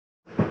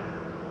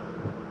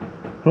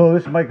Hello,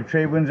 this is Mike at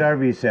TradeWinds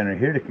RV Center,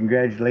 here to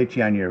congratulate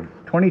you on your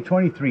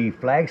 2023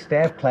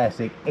 Flagstaff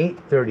Classic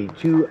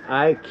 832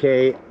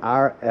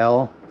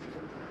 IKRL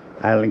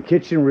Island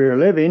Kitchen Rear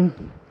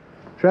Living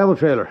Travel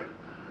Trailer.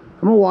 I'm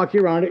going to walk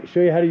you around it, show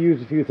you how to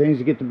use a few things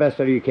to get the best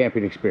out of your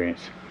camping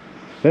experience.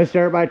 Let's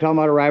start by talking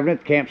about arriving at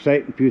the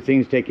campsite and a few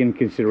things to take into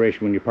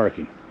consideration when you're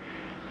parking.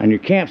 On your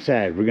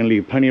campsite, we're going to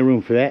leave plenty of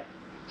room for that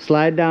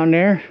slide down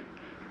there,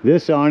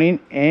 this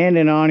awning, and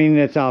an awning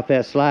that's off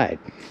that slide.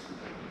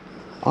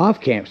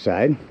 Off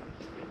campsite, you're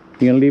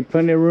going to leave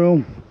plenty of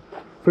room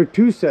for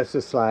two sets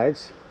of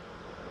slides,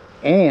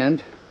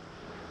 and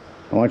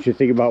I want you to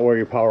think about where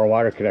your power and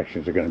water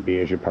connections are going to be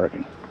as you're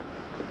parking.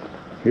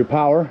 Your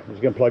power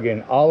is going to plug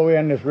in all the way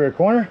on this rear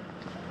corner,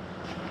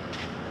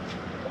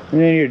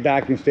 and then your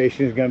docking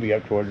station is going to be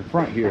up toward the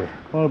front here,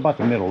 well, about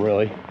the middle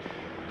really.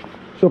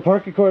 So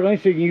park accordingly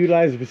so you can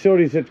utilize the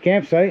facilities at the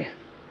campsite.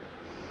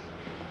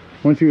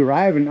 Once we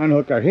arrive and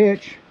unhook our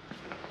hitch,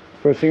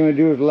 first thing we're going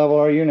to do is level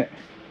our unit.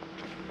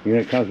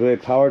 Unit comes with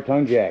a power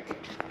tongue jack,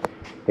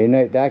 a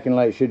night docking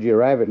light should you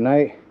arrive at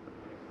night.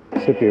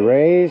 Simply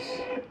raise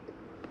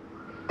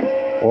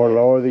or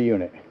lower the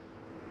unit.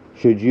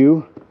 Should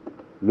you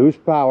lose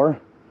power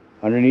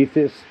underneath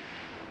this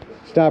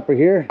stopper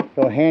here,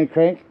 the hand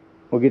crank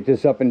will get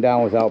this up and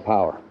down without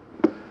power.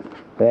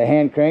 That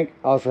hand crank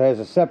also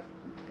has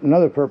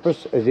another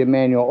purpose as a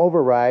manual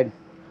override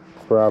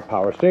for our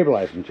power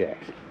stabilizing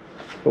jacks.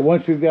 But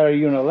once we've got our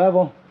unit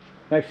level,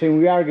 next thing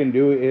we are going to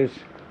do is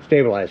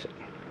stabilize it.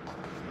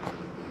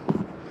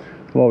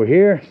 Come over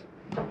here,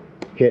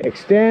 hit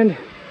extend.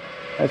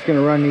 That's going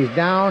to run these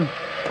down.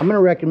 I'm going to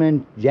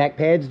recommend jack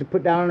pads to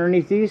put down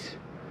underneath these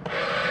to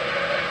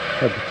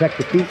protect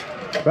the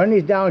feet. Run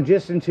these down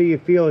just until you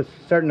feel it's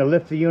starting to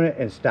lift the unit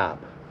and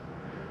stop.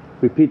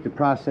 Repeat the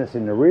process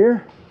in the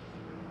rear.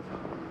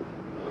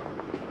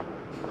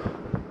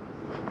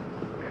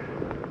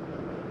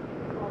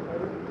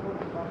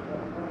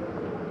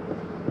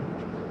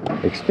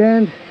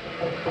 Extend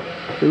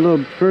a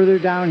little further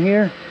down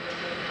here.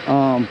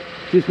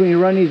 Just when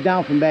you run these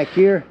down from back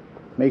here,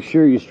 make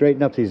sure you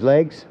straighten up these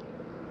legs.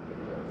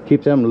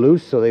 Keep them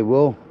loose so they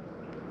will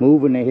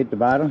move when they hit the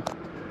bottom.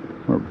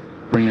 Or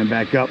bring them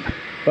back up.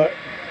 But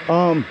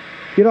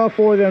get all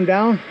four of them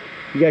down.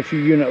 You got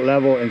your unit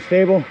level and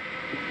stable.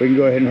 We can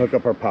go ahead and hook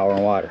up our power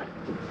and water.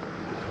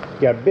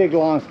 You got a big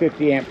long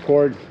 50 amp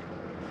cord.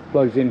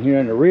 Plugs in here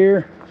in the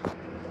rear.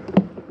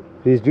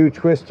 These do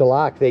twist to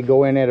lock. They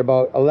go in at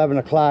about 11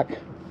 o'clock.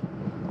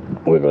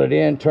 Wiggle it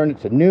in, turn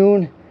it to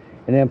noon,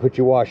 and then put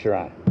your washer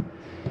on.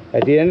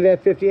 At the end of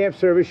that 50 amp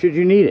service, should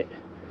you need it,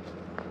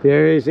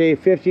 there is a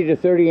 50 to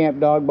 30 amp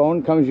dog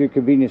bone. Comes with your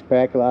convenience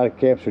pack. A lot of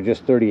camps are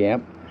just 30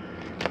 amp.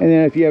 And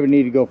then if you ever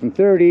need to go from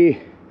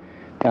 30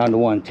 down to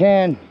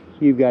 110,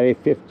 you've got a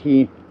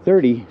 30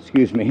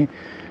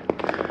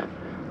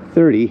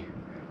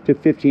 to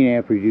 15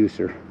 amp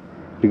reducer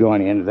to go on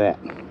the end of that.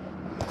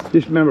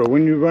 Just remember,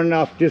 when you're running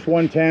off just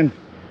 110,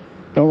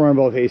 don't run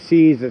both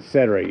ACs,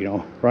 etc. You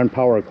know, run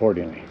power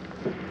accordingly.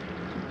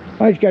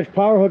 All right, you got your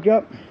power hooked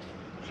up.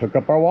 Let's hook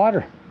up our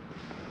water.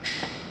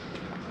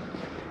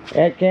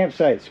 At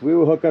campsites, we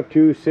will hook up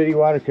to city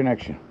water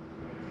connection.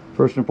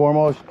 First and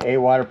foremost, a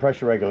water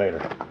pressure regulator.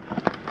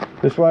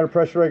 This water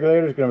pressure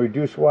regulator is going to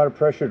reduce water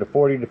pressure to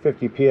 40 to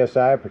 50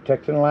 psi,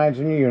 protecting the lines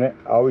in your unit.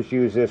 Always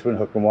use this when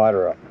hooking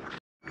water up.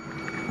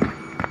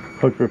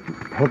 Hook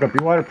up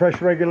your water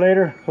pressure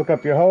regulator, hook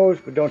up your hose,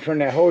 but don't turn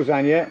that hose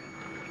on yet.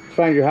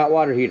 Find your hot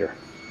water heater.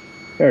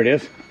 There it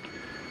is.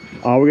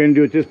 All we're going to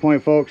do at this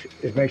point, folks,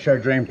 is make sure our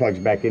drain plug's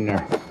back in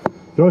there.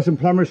 Throw some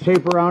plumber's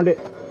tape around it,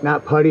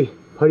 not putty.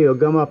 Putty will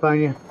gum up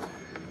on you.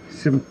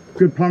 Some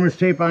good plumber's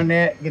tape on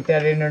that, get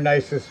that in there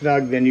nice and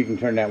snug, then you can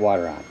turn that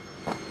water on.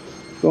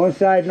 Go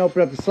inside and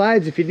open up the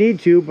slides if you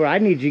need to, but I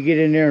need you to get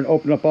in there and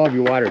open up all of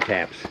your water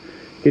taps.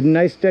 Get a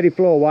nice steady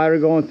flow of water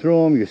going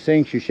through them, your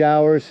sinks, your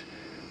showers.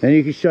 Then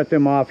you can shut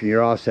them off and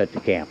you're all set to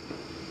camp.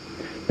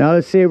 Now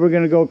let's say we're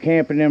going to go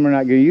camping and we're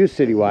not going to use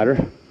city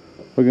water.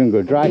 We're going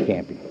to go dry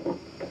camping.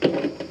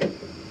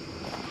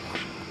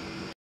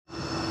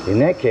 In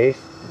that case,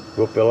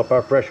 we'll fill up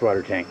our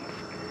freshwater tank.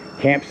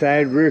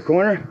 Campsite rear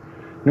corner.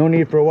 No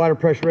need for a water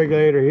pressure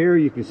regulator here.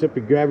 You can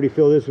simply gravity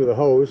fill this with a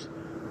hose.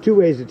 Two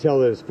ways to tell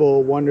that it's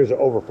full. One, there's an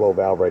overflow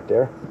valve right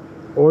there.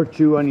 Or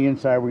two, on the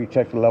inside where you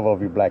check the level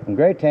of your black and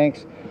gray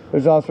tanks,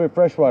 there's also a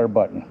freshwater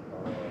button.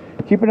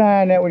 Keep an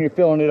eye on that when you're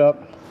filling it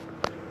up.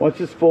 Once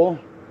it's full,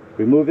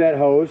 remove that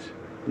hose,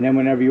 and then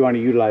whenever you want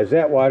to utilize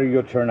that water,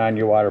 you'll turn on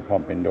your water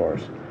pump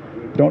indoors.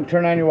 Don't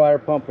turn on your water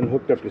pump and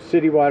hooked up to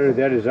city water.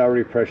 That is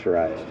already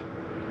pressurized.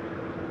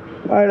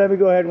 All right, let me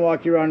go ahead and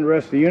walk you around the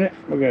rest of the unit.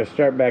 We're going to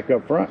start back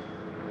up front.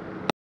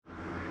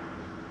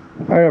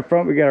 All right, up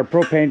front we got our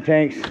propane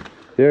tanks.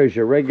 There's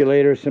your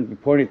regulator. Simply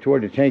point it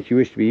toward the tank you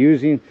wish to be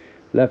using.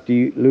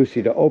 Lefty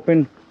loosey to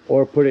open,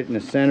 or put it in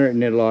the center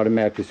and it'll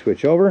automatically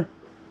switch over.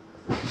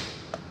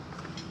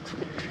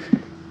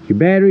 Your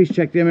batteries,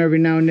 check them every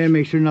now and then.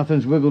 Make sure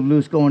nothing's wiggled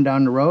loose going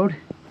down the road.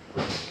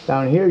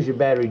 Down here is your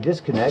battery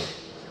disconnect.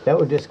 That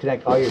will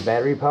disconnect all your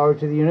battery power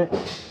to the unit.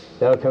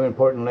 That'll come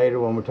important later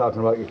when we're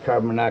talking about your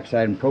carbon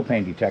monoxide and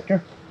propane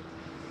detector.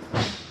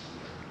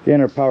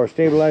 Again, our power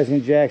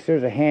stabilizing jacks.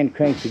 There's a hand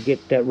crank to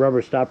get that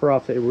rubber stopper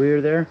off the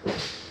rear there,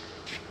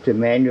 to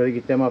manually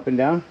get them up and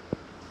down.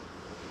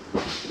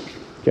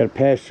 Got a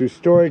pass-through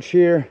storage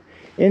here.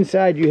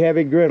 Inside you have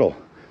a griddle.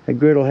 The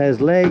griddle has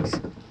legs.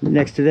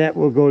 Next to that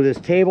we'll go to this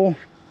table.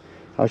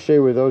 I'll show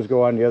you where those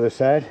go on the other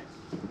side.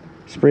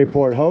 Spray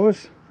port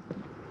hose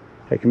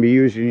that can be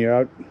used in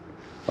your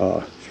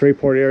spray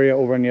port area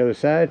over on the other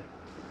side.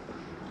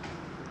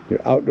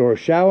 Your outdoor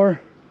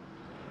shower.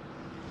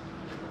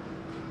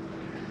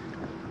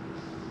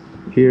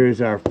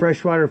 Here's our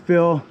freshwater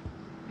fill.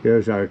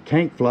 Here's our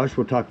tank flush.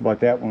 We'll talk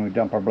about that when we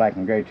dump our black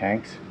and gray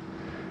tanks.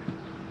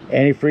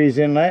 Antifreeze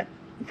inlet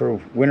for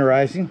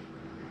winterizing.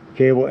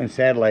 Cable and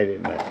satellite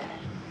inlet.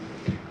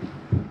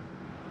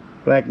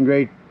 Black and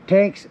gray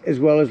tanks as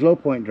well as low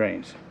point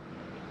drains.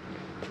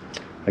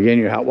 Again,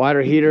 your hot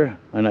water heater,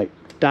 a night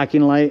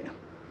docking light.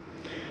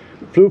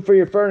 Flue for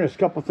your furnace,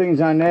 couple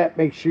things on that.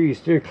 Make sure you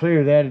steer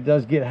clear of that. It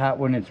does get hot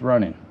when it's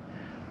running.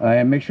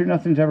 And make sure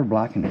nothing's ever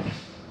blocking it.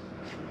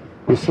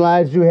 The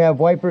slides do have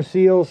wiper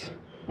seals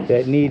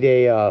that need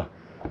a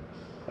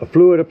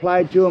fluid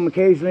applied to them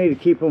occasionally to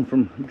keep them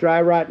from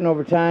dry rotting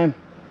over time.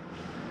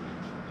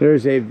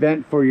 There's a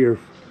vent for your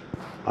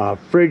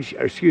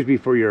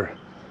for your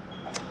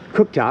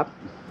cooktop.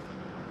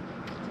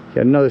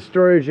 Got another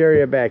storage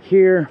area back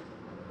here.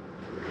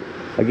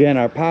 Again,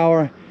 our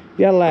power.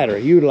 You got a ladder,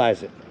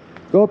 utilize it.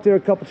 Go up there a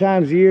couple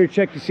times a year,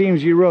 check the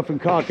seams of your roof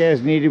and caulk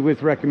as needed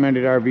with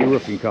recommended RV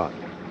roofing caulk.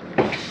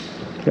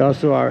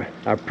 Also our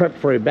prep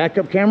for a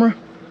backup camera.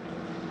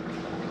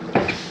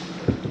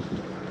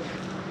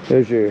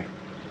 There's your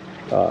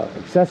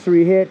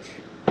accessory hitch.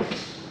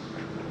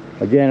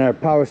 Again, our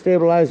power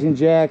stabilizing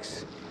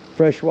jacks,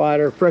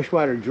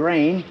 freshwater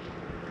drain.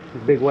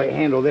 Big white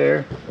handle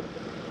there.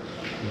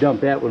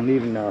 Dump that when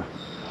leaving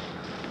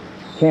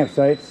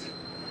campsites.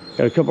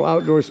 Got a couple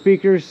outdoor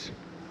speakers.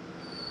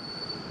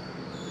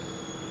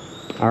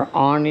 Our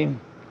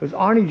awning. Those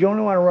awnings, you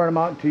only want to run them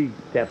out until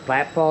that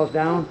flap falls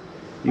down.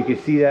 You can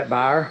see that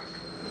bar.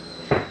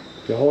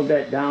 To hold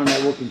that down,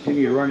 that will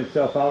continue to run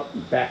itself out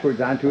backwards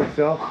onto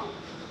itself.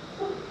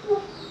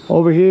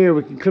 Over here,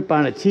 we can clip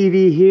on a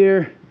TV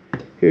here.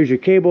 Here's your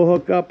cable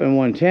hookup and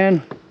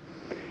 110.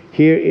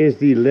 Here is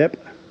the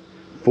lip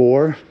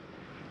for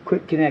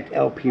Quick Connect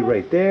LP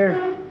right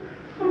there.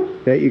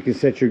 That you can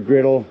set your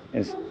griddle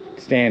and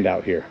stand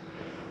out here.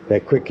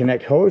 That Quick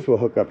Connect hose will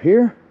hook up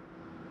here.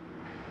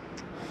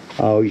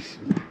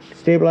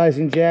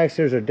 Stabilizing jacks,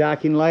 there's our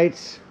docking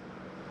lights.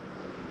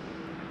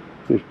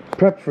 There's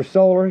prep for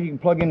solar. You can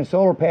plug in a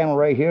solar panel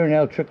right here and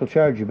that'll trickle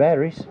charge your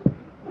batteries.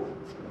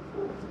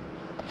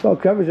 So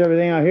it covers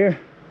everything out here.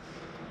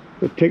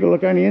 Let's take a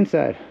look on the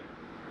inside.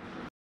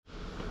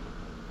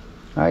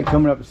 Alright,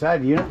 coming up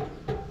beside the unit.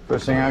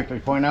 First thing I like to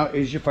point out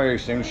is your fire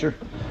extinguisher.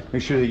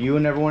 Make sure that you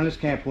and everyone that's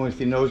camping with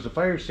you knows the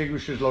fire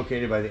extinguisher is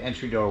located by the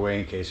entry doorway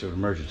in case of an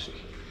emergency.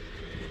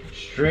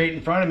 Straight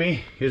in front of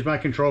me, here's my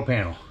control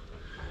panel.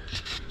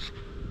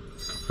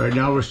 Right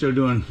now we're still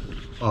doing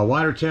a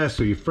water test,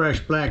 so your fresh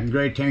black and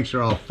gray tanks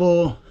are all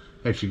full.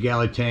 That's your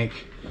galley tank.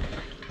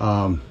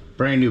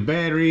 Brand new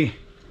battery.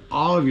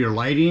 All of your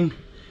lighting.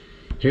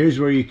 Here's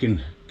where you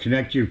can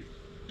connect your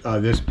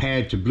this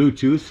pad to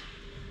Bluetooth,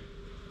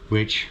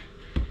 which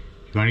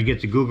you're going to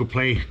get the Google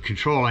Play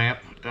Control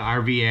app, the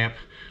RV app,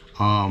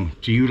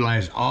 to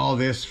utilize all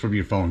this from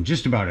your phone.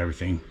 Just about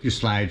everything. Your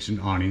slides and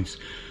awnings.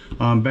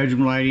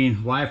 Bedroom lighting,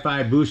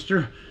 Wi-Fi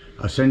booster.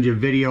 I'll send you a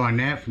video on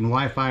that from the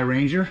Wi-Fi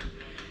Ranger.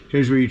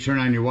 Here's where you turn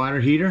on your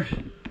water heater.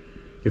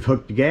 If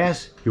hooked to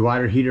gas, your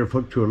water heater if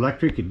hooked to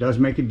electric, it does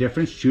make a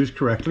difference. Choose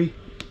correctly.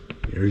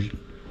 Here's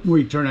where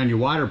you turn on your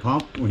water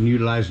pump when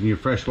utilizing your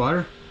fresh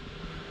water.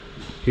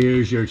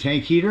 Here's your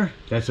tank heater.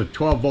 That's a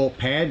 12-volt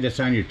pad that's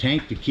on your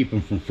tank to keep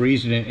them from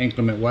freezing in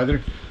inclement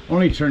weather.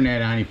 Only turn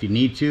that on if you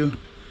need to.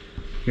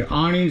 Your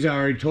awnings, I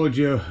already told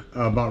you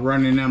about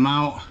running them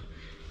out.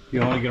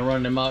 You're only going to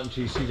run them out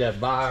until you see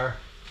that bar.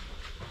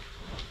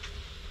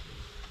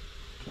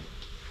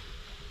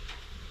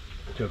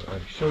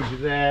 I showed you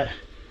that.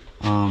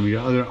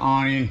 Your other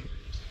awning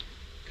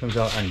comes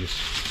out on this.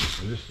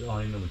 So this is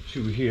awning number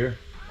 2 here.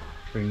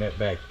 Bring that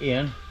back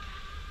in.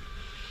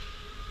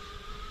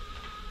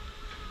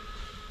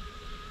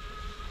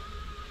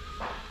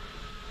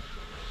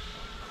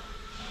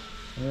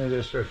 And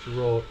this starts to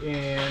roll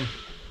in.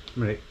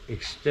 I'm going to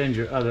extend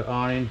your other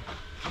awning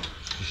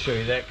to show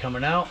you that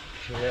coming out.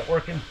 Show you that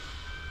working.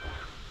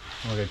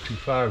 I got too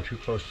far or too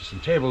close to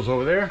some tables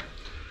over there.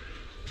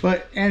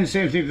 And the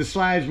same thing, the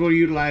slides, we'll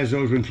utilize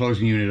those when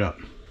closing the unit up.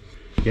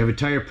 You have a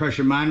tire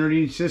pressure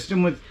monitoring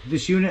system with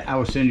this unit. I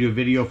will send you a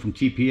video from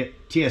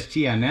TST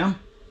on them.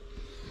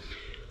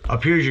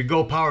 Up here is your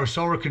Go Power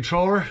solar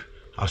controller.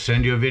 I'll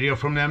send you a video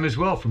from them as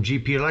well, from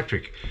GP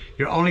Electric.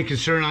 Your only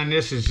concern on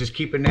this is just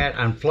keeping that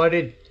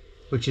unflooded,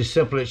 which is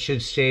simple. It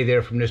should stay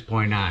there from this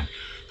point on.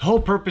 The whole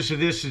purpose of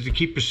this is to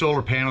keep your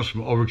solar panels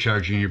from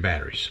overcharging your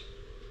batteries.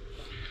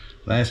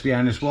 Lastly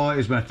on this wall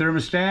is my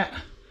thermostat.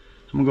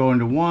 I'm gonna go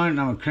into 1.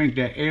 I'm gonna crank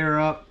that air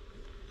up,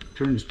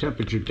 turn this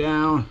temperature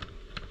down.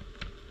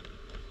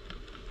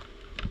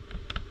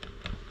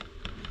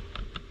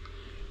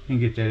 And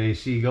get that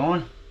AC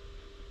going.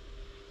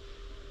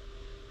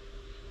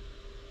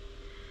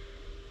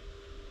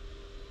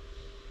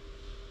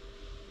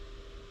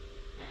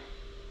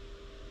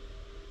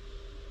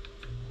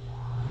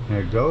 There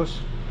it goes.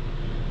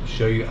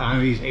 Show you on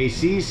these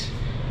ACs.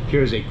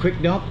 Here's a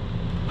quick dump.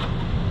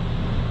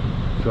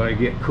 So I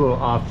get cool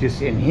off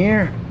just in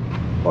here,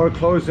 or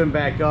close them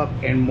back up,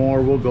 and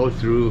more will go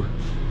through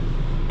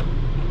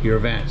your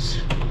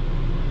vents.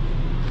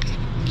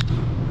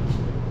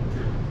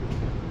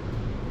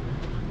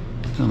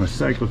 I'm gonna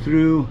cycle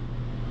through.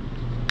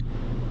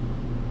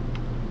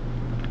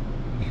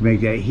 You can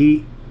make that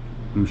heat.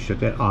 I'm gonna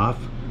shut that off.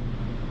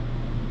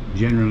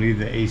 Generally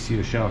the AC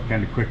will shut off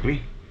kind of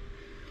quickly.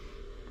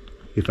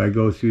 If I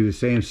go through the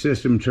same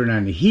system, turn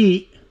on the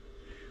heat,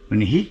 when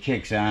the heat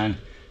kicks on,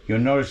 you'll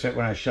notice that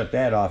when I shut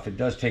that off, it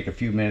does take a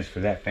few minutes for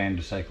that fan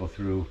to cycle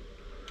through.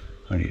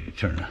 I need to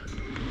turn it.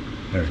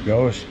 There it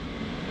goes.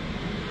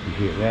 You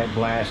hear that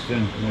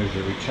blasting. There's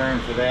your return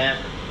for that.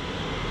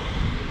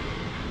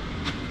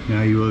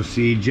 Now you will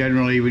see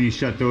generally when you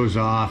shut those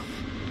off,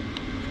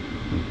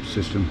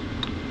 system,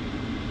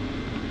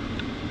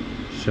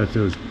 shut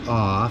those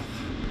off,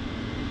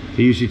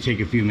 they usually take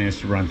a few minutes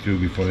to run through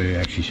before they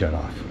actually shut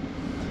off.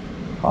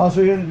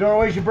 Also in the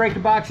doorways, your breaker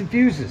box and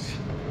fuses.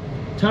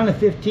 Ton of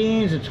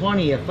 15s, a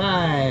 20, a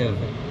 5,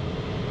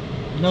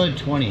 another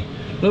 20.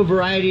 A little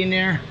variety in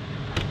there.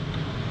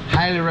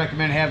 Highly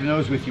recommend having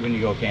those with you when you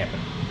go camping.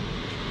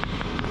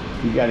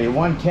 You got a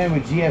 110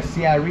 with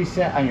GFCI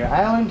reset on your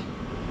island.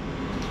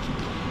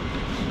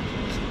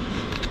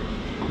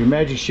 Your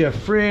Magic Chef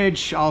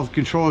fridge, all the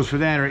controls for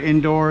that are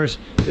indoors.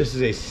 This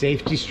is a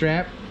safety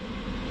strap,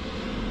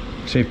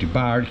 safety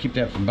bar to keep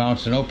that from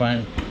bouncing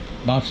open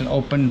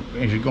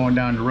as you're going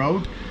down the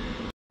road.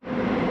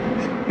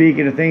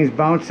 Speaking of things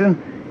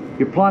bouncing,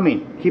 your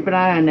plumbing, keep an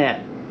eye on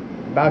that.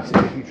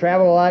 If you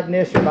travel a lot in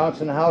this, you're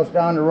bouncing the house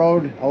down the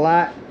road a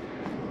lot,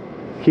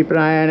 keep an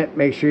eye on it.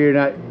 Make sure you're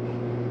not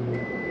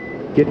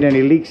getting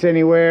any leaks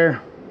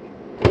anywhere.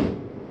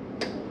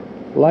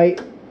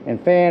 Light and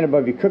fan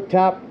above your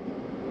cooktop.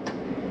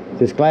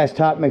 This glass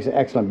top makes an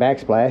excellent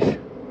backsplash.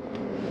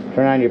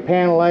 Turn on your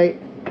panel light,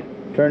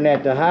 turn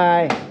that to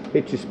high,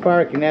 hit your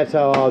spark, and that's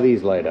how all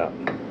these light up.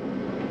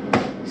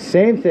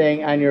 Same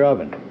thing on your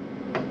oven.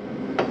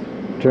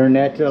 Turn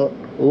that to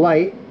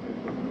light,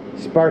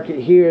 spark it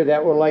here,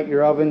 that will light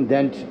your oven,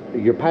 then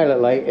your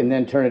pilot light, and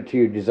then turn it to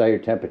your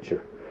desired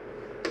temperature.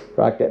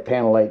 Rock that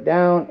panel light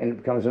down, and it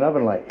becomes an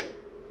oven light.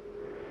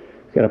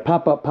 Got a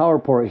pop-up power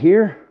port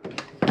here.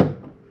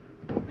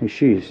 Make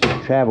sure you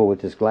travel with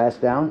this glass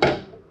down.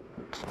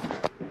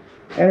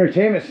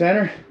 Entertainment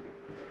center.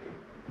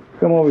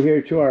 Come over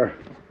here to our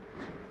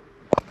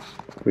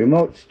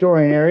remote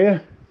storing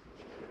area.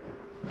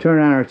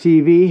 Turn on our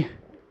TV.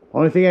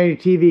 Only thing on your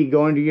TV,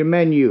 go into your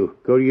menu,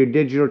 go to your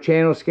digital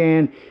channel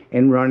scan,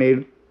 and run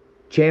a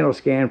channel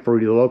scan for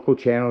your local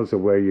channels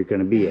of where you're going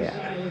to be at.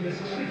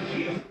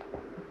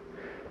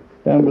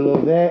 Down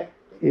below that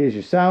is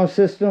your sound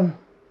system.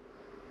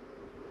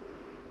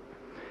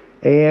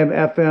 AM,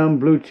 FM,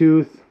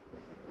 Bluetooth.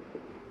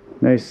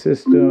 Nice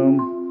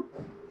system.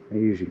 I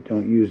usually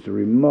don't use the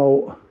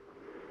remote.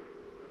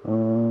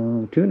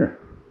 Tuner.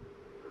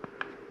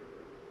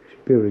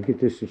 Should be able to get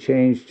this to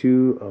change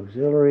to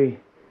auxiliary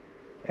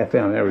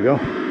FM. There we go.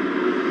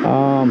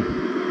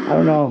 I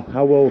don't know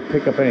how we'll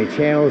pick up any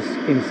channels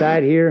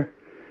inside here,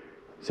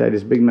 inside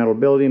this big metal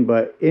building,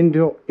 but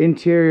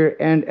interior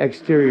and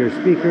exterior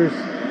speakers,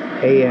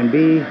 A and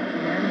B.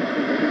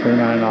 Turn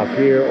on and off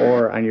here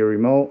or on your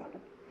remote.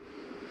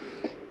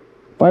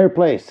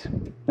 Fireplace,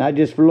 not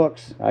just for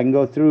looks. I can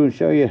go through and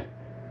show you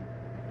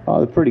all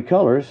the pretty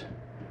colors,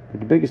 but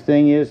the biggest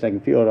thing is, I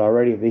can feel it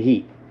already, the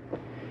heat.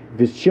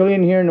 If it's chilly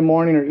in here in the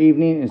morning or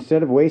evening,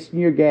 instead of wasting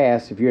your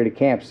gas if you're at a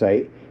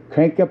campsite,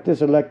 crank up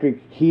this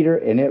electric heater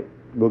and it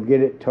will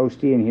get it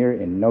toasty in here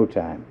in no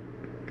time.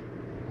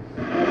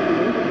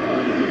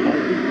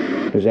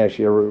 There's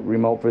actually a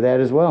remote for that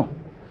as well.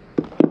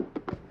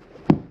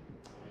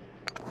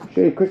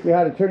 Show you quickly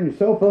how to turn your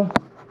sofa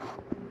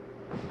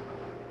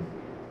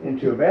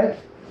into a bed.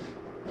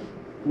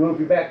 Move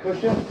your back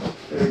cushion,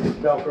 there's just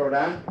Velcroed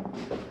on.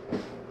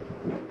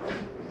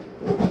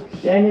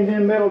 Standing in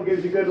the middle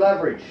gives you good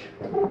leverage.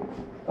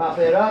 Pop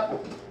it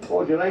up,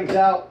 hold your legs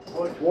out,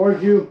 pull it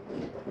towards you.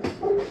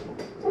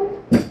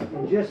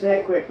 And just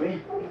that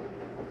quickly,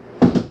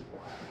 you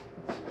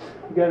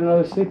got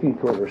another sleeping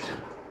quarters.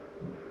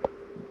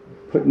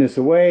 Putting this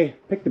away,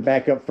 pick the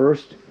back up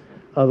first,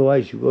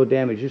 otherwise you will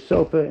damage your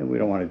sofa, and we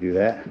don't want to do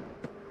that.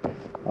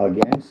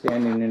 Again,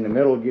 standing in the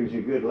middle gives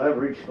you good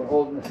leverage for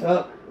holding this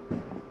up.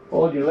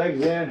 Hold your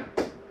legs in,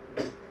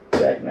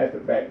 jackknife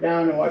it back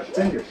down, and watch your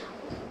fingers.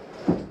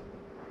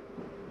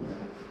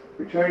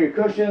 Return your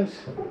cushions,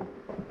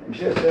 and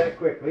just that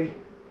quickly,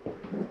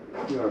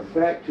 you are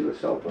back to a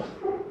sofa.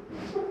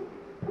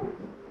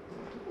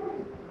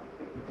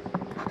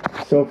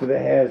 sofa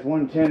that has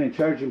 110 and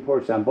charging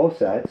ports on both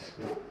sides.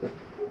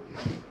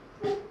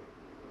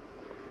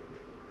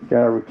 Got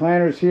our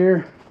recliners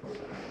here.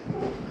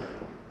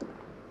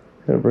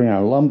 Got to bring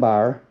our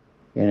lumbar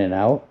in and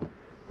out.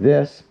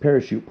 This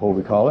parachute pole,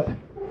 we call it,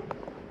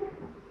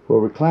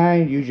 will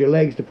recline. Use your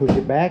legs to push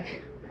it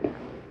back.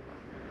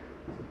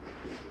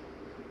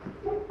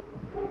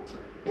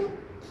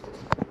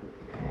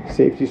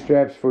 Safety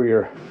straps for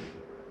your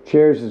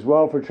chairs as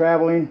well for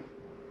traveling.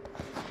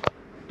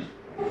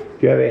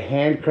 You have a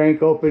hand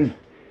crank open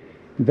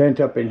vent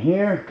up in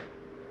here.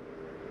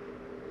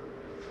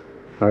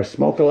 Our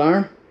smoke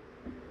alarm.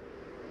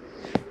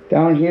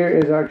 Down here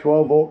is our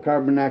 12-volt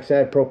carbon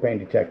monoxide propane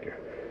detector.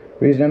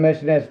 The reason I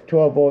mentioned that's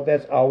 12-volt,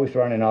 that's always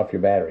running off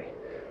your battery.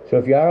 So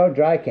if you are out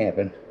dry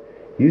camping,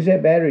 use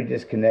that battery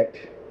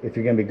disconnect if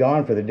you're going to be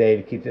gone for the day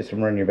to keep this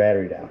from running your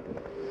battery down.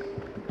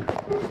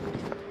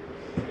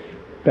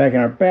 Back in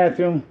our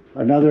bathroom,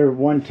 another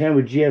 110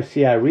 with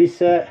GFCI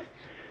reset.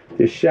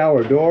 This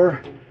shower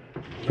door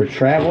for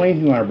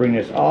traveling, you want to bring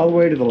this all the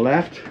way to the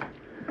left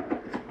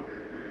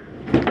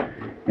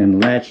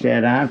and latch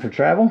that on for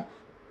travel.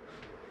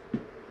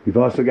 You've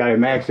also got a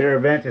max air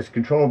vent that's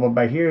controllable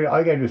by here. All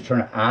you gotta do is turn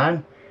it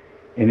on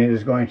and it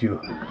is going to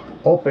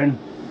open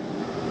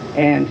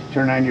and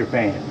turn on your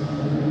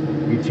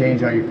fan. You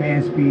change all your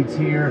fan speeds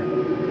here,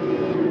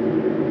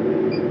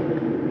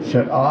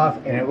 shut off,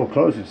 and it will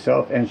close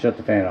itself and shut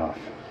the fan off.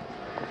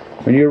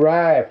 When you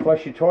arrive,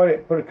 flush your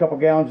toilet, put a couple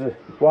gallons of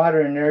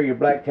water in there. Your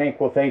black tank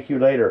will thank you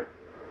later.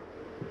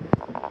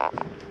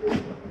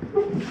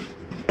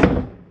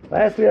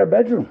 Lastly, our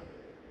bedroom.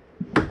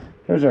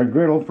 There's our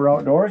griddle for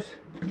outdoors.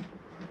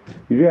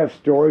 You do have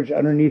storage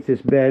underneath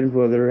this bed.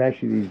 Well, there are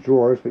actually these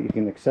drawers, but you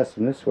can access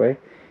them this way,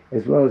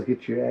 as well as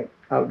get your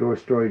outdoor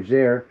storage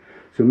there.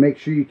 So make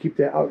sure you keep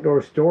that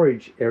outdoor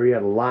storage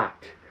area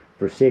locked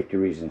for safety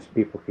reasons.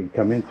 People can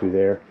come in through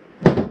there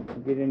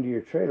and get into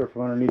your trailer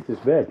from underneath this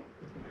bed.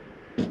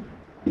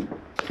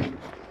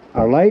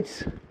 Our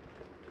lights,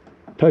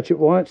 touch it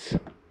once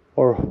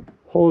or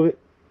hold it,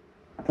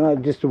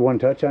 just a one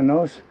touch on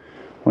those.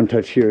 One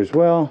touch here as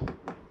well.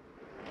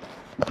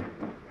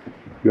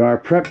 You are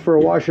prepped for a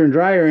washer and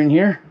dryer in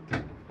here.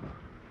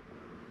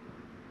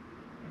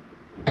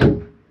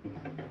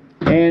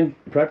 And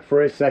prepped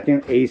for a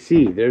second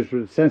AC. There's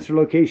where the sensor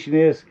location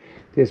is.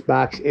 This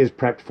box is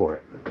prepped for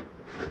it.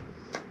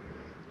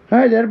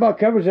 Alright, that about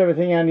covers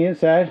everything on the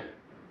inside.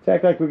 It's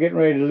act like we're getting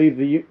ready to leave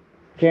the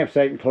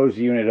campsite and close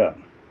the unit up.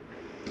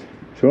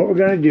 So what we're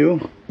going to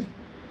do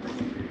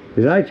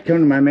is I like to come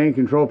to my main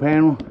control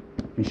panel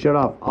and shut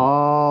off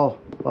all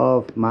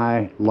of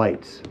my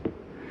lights.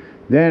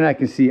 Then I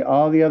can see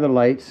all the other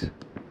lights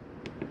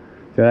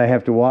that I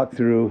have to walk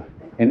through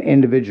and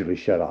individually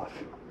shut off.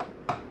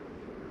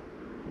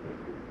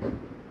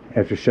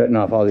 After shutting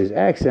off all these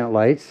accent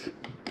lights,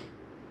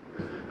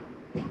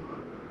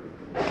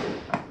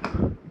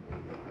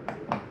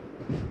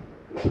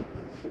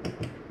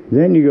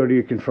 then you go to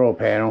your control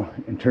panel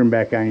and turn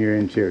back on your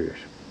interiors.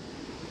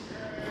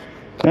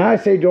 Now I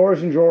say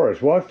doors and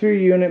drawers. Walk through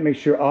your unit, make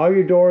sure all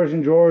your doors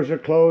and drawers are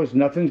closed.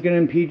 Nothing's going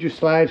to impede your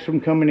slides from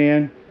coming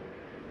in.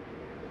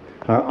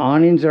 Our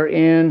awnings are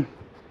in.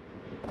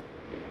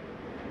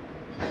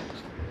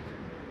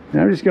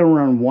 Now I'm just going to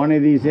run one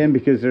of these in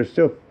because they're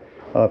still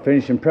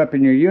finishing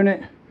prepping your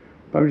unit.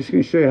 But I'm just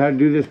going to show you how to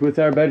do this with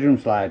our bedroom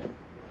slide.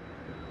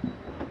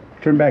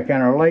 Turn back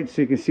on our lights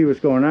so you can see what's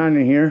going on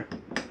in here.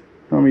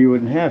 Normally you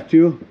wouldn't have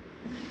to.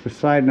 For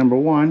slide number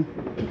one.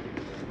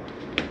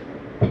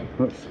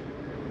 Oops.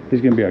 This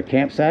is going to be our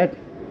campsite.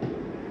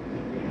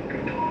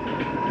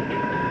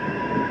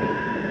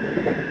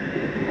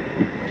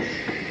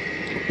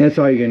 That's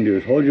all you're going to do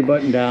is hold your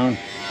button down.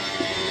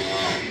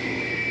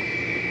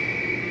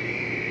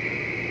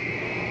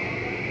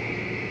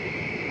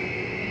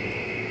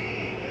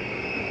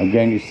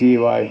 Again, you see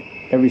why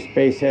every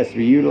space has to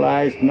be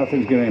utilized.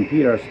 Nothing's going to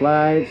impede our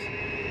slides.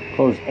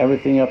 Close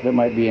everything up that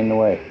might be in the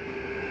way.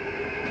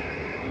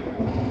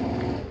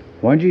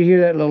 Once you hear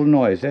that little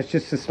noise, that's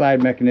just the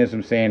slide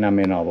mechanism saying I'm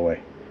in all the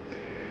way.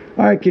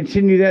 Alright,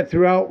 continue that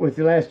throughout with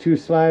the last two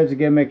slides.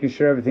 Again, making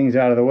sure everything's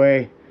out of the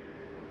way.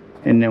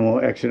 And then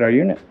we'll exit our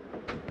unit.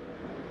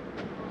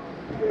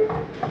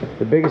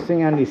 The biggest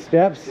thing on these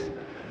steps,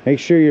 make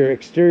sure your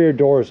exterior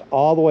door is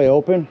all the way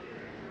open.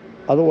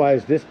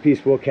 Otherwise, this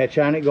piece will catch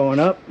on it going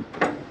up.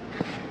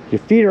 Your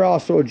feet are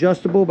also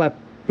adjustable by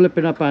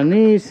flipping up on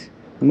these.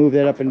 Move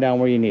that up and down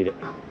where you need it.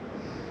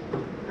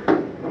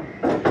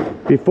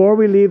 Before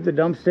we leave the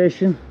dump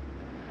station,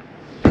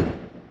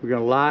 we're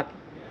going to lock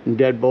and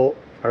deadbolt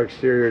our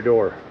exterior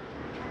door.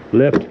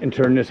 Lift and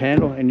turn this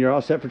handle and you're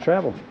all set for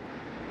travel.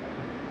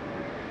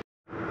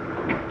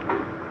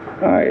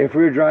 Alright, if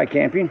we were dry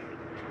camping,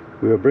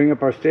 we will bring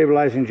up our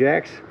stabilizing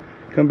jacks,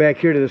 come back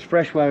here to this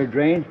freshwater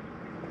drain,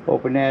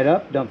 open that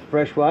up, dump the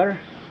fresh water,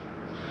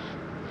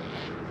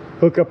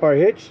 hook up our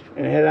hitch,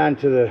 and head on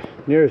to the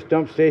nearest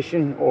dump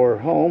station or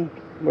home,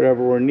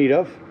 whatever we're in need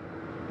of.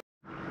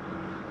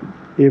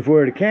 If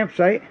we're at a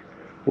campsite,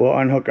 we'll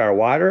unhook our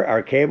water,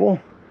 our cable,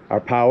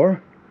 our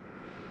power,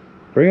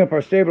 Bring up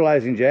our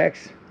stabilizing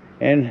jacks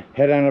and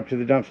head on up to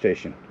the dump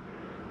station.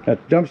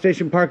 At the dump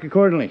station, park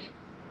accordingly.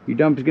 Your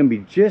dump is going to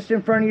be just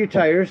in front of your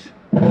tires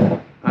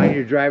on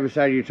your driver's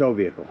side of your tow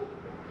vehicle.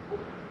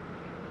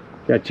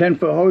 Got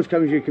 10-foot hose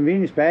comes with your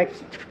convenience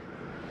packs.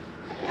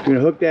 You're going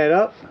to hook that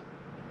up.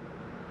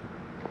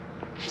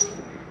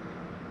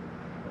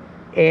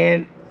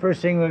 And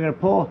first thing we're going to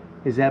pull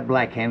is that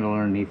black handle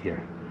underneath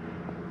here.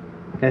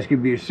 That's going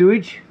to be your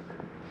sewage.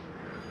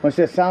 Once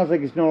that sounds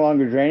like it's no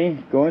longer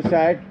draining, go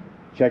inside,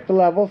 check the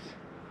levels.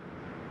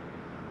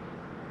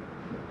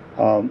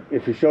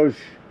 If it shows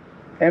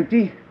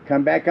empty,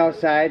 come back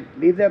outside,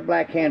 leave that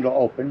black handle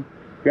open,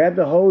 grab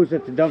the hose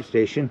at the dump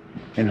station,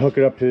 and hook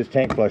it up to this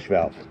tank flush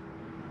valve.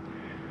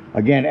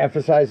 Again,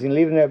 emphasizing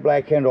leaving that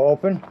black handle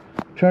open.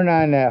 Turn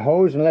on that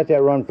hose and let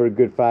that run for a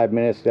good 5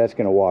 minutes. That's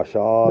going to wash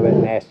all that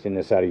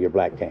nastiness out of your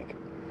black tank.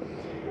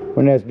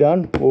 When that's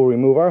done, we'll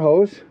remove our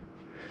hose.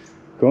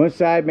 Go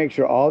inside, make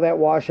sure all that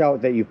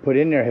washout that you put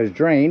in there has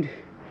drained.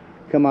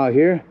 Come out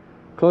here,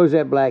 close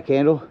that black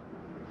handle,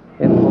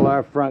 and pull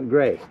our front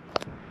gray.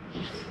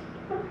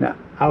 Now,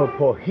 I will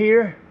pull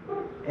here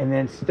and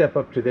then step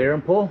up to there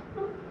and pull.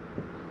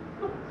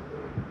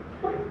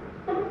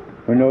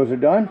 When those are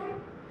done,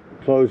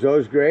 close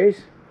those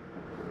grays,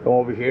 go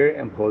over here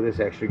and pull this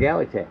extra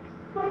galley tank.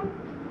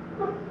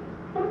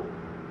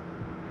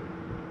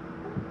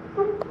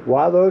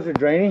 While those are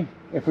draining,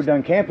 if we're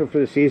done camping for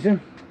the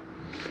season,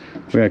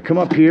 we're going to come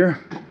up here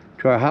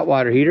to our hot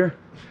water heater,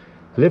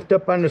 lift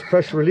up on this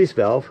pressure release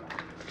valve,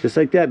 just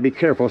like that. Be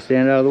careful,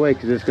 stand out of the way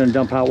because it's going to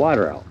dump hot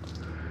water out.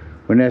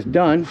 When that's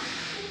done,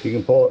 you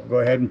can go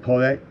ahead and pull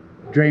that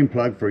drain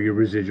plug for your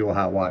residual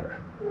hot water.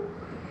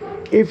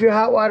 If your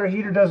hot water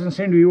heater doesn't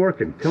seem to be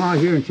working, come out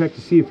here and check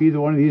to see if either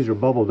one of these are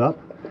bubbled up.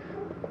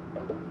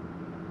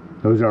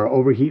 Those are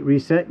overheat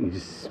reset. You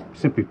just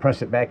simply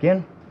press it back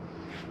in.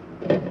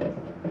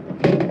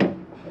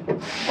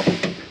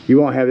 You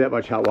won't have that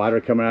much hot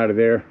water coming out of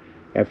there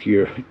after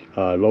your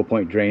low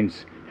point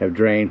drains have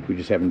drained. We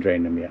just haven't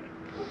drained them yet.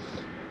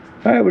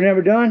 All right, we're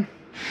never done.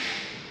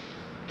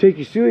 Take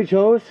your sewage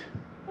hose,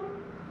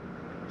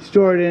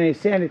 store it in a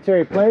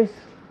sanitary place,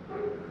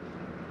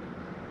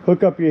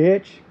 hook up your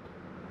hitch,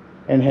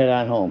 and head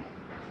on home.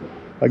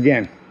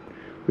 Again,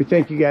 we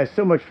thank you guys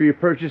so much for your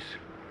purchase.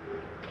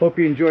 Hope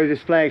you enjoy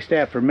this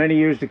Flagstaff for many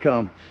years to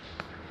come.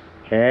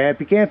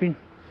 Happy camping.